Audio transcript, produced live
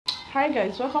Hi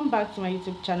guys, welcome back to my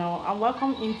YouTube channel and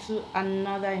welcome into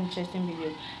another interesting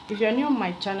video. If you're new on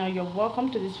my channel, you're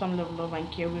welcome to this family of love and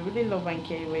care. We really love and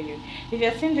care with you. If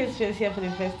you're seeing this face here for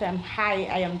the first time, hi,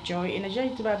 I am Joy, a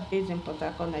Nigerian YouTuber based in Port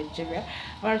Harcourt, Nigeria.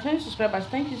 My returning subscribers,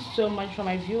 thank you so much for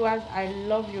my viewers. I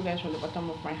love you guys from the bottom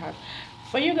of my heart.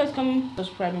 For you guys coming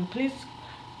subscribing, please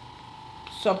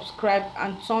subscribe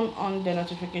and turn on the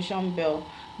notification bell.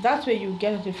 That way you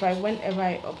get notified whenever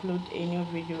I upload a new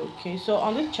video. Okay, so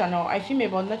on this channel I film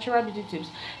about natural beauty tips,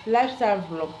 lifestyle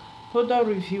vlog, product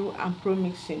review and pro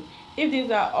mixing. If these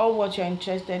are all what you're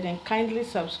interested in, kindly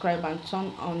subscribe and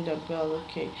turn on the bell.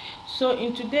 Okay, so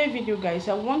in today's video guys,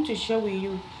 I want to share with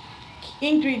you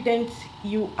ingredients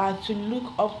you are to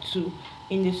look up to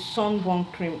in the sunburn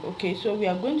cream. Okay, so we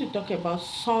are going to talk about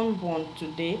sunburn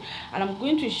today, and I'm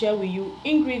going to share with you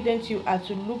ingredients you are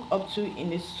to look up to in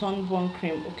the sunburn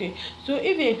cream. Okay, so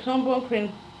if a sunburn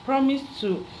cream promise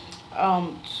to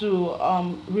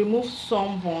remove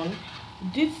sunburn,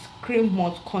 this cream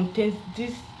must contain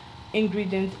this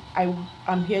ingredients I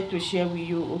am here to share with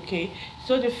you. Okay,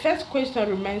 so the first question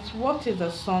remains, what is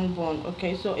a sunburn?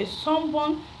 Okay, so a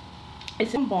sunburn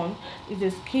is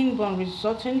a skin burn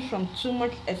resulting from too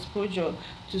much exposure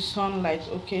to sunlight.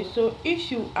 Okay, so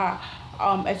if you are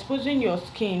exposing your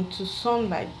skin to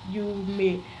sunlight, you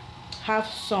may have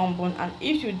sunburn, and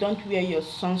if you don't wear your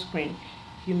sunscreen,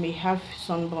 you may have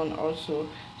sunburn also.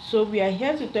 So we are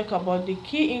here to talk about the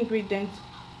key ingredients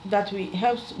that will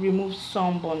help remove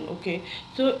sunburn. Okay,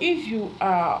 so if you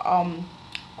are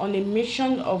on a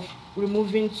mission of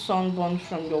removing sunburn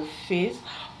from your face,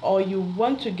 or you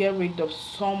want to get rid of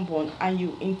sunburn and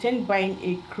you intend buying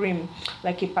a cream,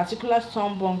 like a particular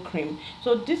sunburn cream,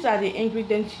 so these are the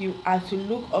ingredients you are to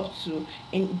look up to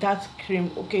in that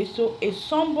cream. Okay, so a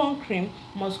sunburn cream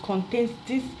must contain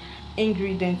these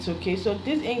ingredients. Okay, so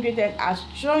these ingredients are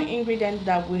strong ingredients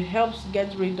that will help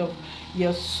get rid of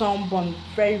your sunburn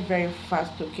very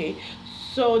fast. Okay,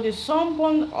 so the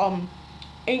sunburn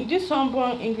these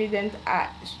sunburn ingredients are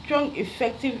strong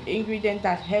effective ingredients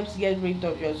that helps get rid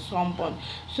of your sunburn.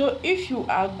 So if you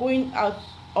are going out,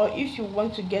 or if you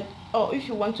want to get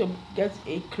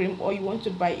a cream, or you want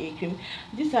to buy a cream,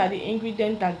 these are the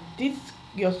ingredients that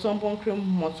your sunburn cream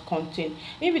must contain.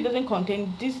 If it doesn't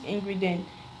contain this ingredient,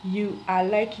 you are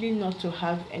likely not to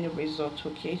have any result.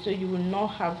 Okay, so you will not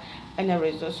have any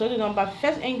result. So the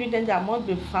first ingredient that must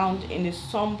be found in the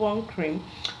sunburn cream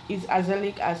is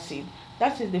azelaic acid.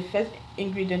 That is the first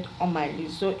ingredient on my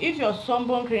list. So if your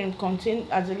sunburn cream contains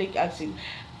azelaic acid,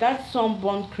 that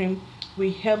sunburn cream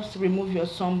will help remove your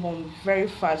sunburn very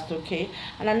fast. Okay,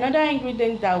 and another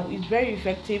ingredient that is very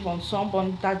effective on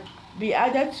sunburn that be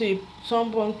added to a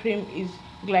sunburn cream is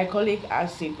glycolic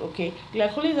acid. Okay,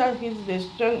 glycolic acid is the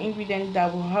strong ingredient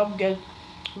that will help get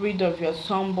rid of your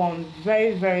sunburn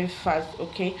very fast.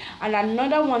 Okay, and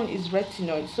another one is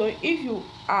retinol. So if you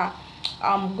are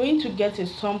going to get a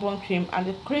sunburn cream and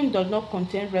the cream does not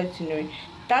contain retinol,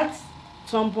 that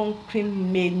sunburn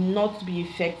cream may not be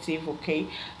effective. Okay,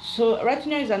 so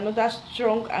retinol is another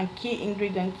strong and key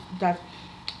ingredient that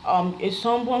a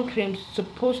sunburn cream is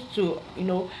supposed to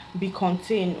be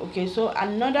contained. Okay, so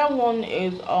another one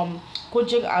is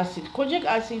kojic acid. Kojic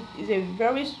acid is a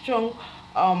very strong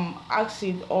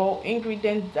acid or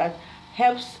ingredient that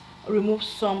helps remove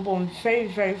sunburn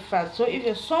very fast. So if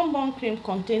your sunburn cream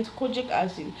contains kojic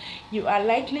acid, you are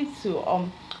likely to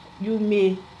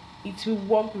it will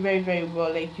work very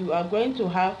well. Like, you are going to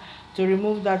have to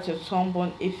remove that your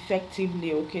sunburn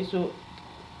effectively. Okay, so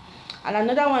and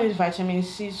another one is vitamin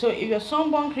C. So if your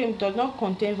sunburn cream does not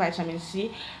contain vitamin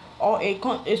C, or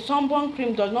a sunburn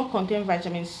cream does not contain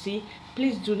vitamin C,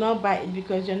 please do not buy it,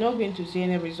 because you're not going to see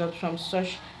any result from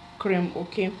such cream.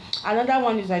 Okay, another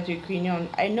one is hydroquinone.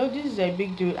 I know this is a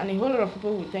big deal, and a whole lot of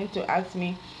people will tend to ask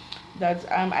me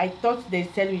that I thought they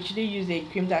said we shouldn't use a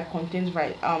cream that contains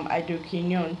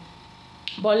hydroquinone.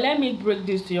 But let me break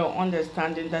this to your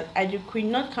understanding that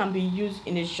hydroquinone can be used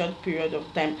in a short period of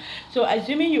time. So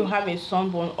assuming you have a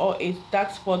sunburn or a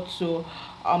dark spot to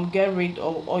get rid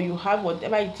of, or you have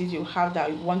whatever it is you have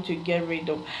that you want to get rid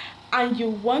of, and you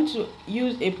want to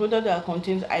use a product that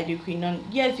contains hydroquinone,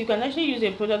 yes, you can actually use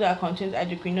a product that contains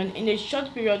hydroquinone in a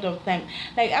short period of time.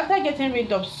 Like, after getting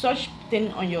rid of such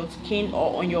thing on your skin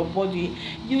or on your body,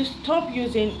 you stop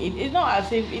using it. It's not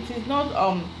as if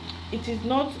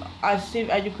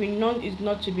hydroquinone is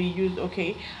not to be used.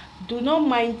 Okay, do not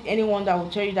mind anyone that will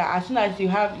tell you that as soon as you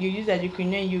use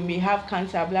hydroquinone, you may have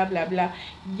cancer, blah blah.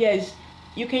 Yes,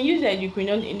 you can use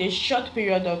hydroquinone in a short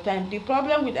period of time. The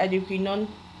problem with hydroquinone,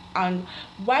 and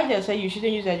why they say you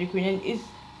shouldn't use hydroquinone, is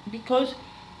because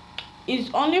It's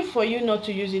only for you not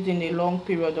to use it in a long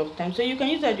period of time. So you can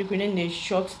use hydroquinone in a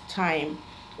short time,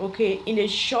 okay, in a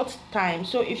short time.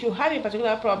 So if you have a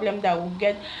particular problem that will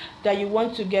get that you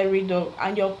want to get rid of,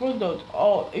 and your product,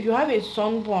 or if you have a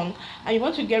sunburn and you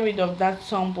want to get rid of that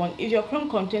sunburn, if your cream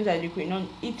contains hydroquinone,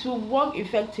 it will work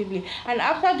effectively. And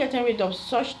after getting rid of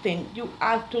such thing, you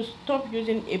have to stop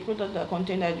using a product that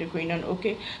contains hydroquinone,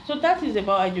 okay. So that is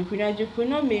about hydroquinone.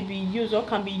 Hydroquinone may be used or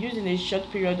can be used in a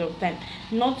short period of time,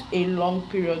 not a long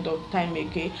period of time,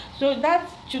 okay. So that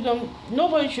shouldn't,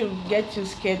 nobody should get you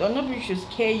scared, or nobody should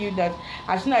scare you that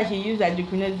as soon as you use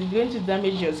hydroquinone, it's going to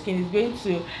damage your skin, it's going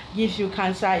to give you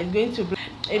cancer, it's going to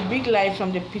a big lie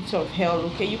from the pit of hell,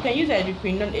 okay. You can use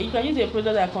hydroquinone, you can use a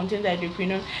product that contains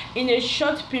hydroquinone in a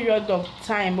short period of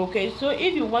time, okay. So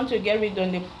if you want to get rid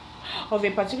of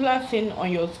a particular thing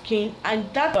on your skin,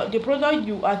 and that the product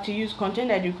you are to use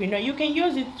contains hydroquinone, you can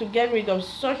use it to get rid of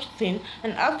such thing.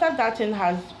 And after that thing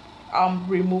has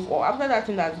removed, or after that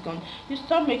thing has gone, you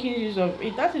stop making use of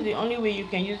it. That is the only way you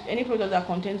can use any product that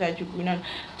contains hydroquinone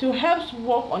to help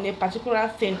work on a particular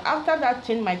thing. After that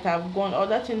thing might have gone, or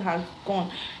that thing has gone,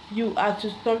 you are to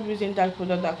stop using that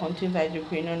product that contains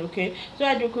hydroquinone, okay. So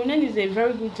hydroquinone is a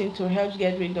very good thing to help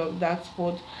get rid of that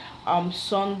spot,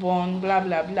 sunburn, blah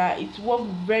blah blah. It works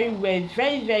very well,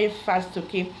 very very fast,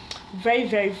 okay, very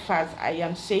very fast. I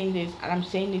am saying this, and I'm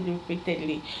saying it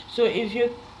repeatedly. So if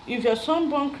your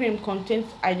sunburn cream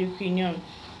contains hydroquinone,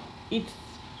 it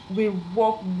will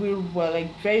work real well,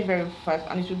 like very very fast,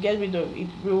 and it will get rid of it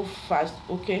real fast,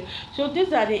 okay. So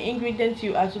these are the ingredients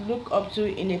you have to look up to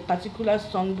in a particular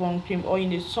sunburn cream, or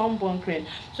in a sunburn cream.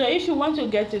 So if you want to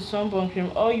get a sunburn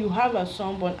cream, or you have a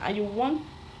sunburn and you want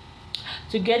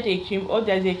to get a cream, or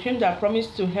there's a cream that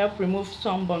promises to help remove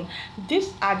sunburn,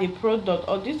 these are the product,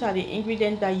 or these are the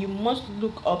ingredients that you must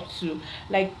look up to.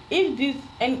 Like if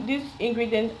these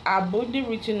ingredients are boldly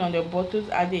written on the bottles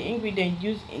are the ingredients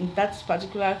used in that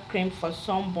particular cream for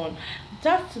sunburn,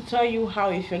 that's to tell you how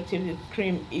effective the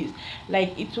cream is.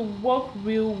 Like it will work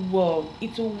real well,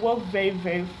 it will work very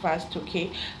very fast,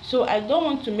 okay. So I don't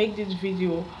want to make this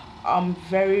video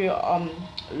very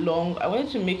long. I wanted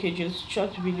to make a just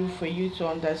short video for you to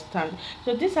understand.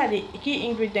 So these are the key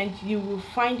ingredients you will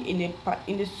find in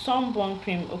a sunburn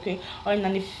cream, okay, or in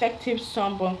an effective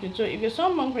sunburn cream. So if your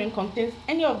sunburn cream contains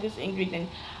any of these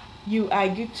ingredients, you are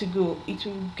good to go. It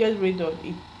will get rid of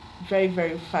it very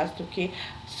very fast, okay.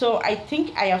 So I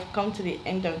think I have come to the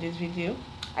end of this video.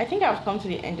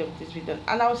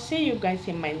 And I'll see you guys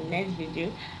in my next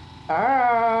video.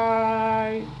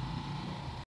 Bye.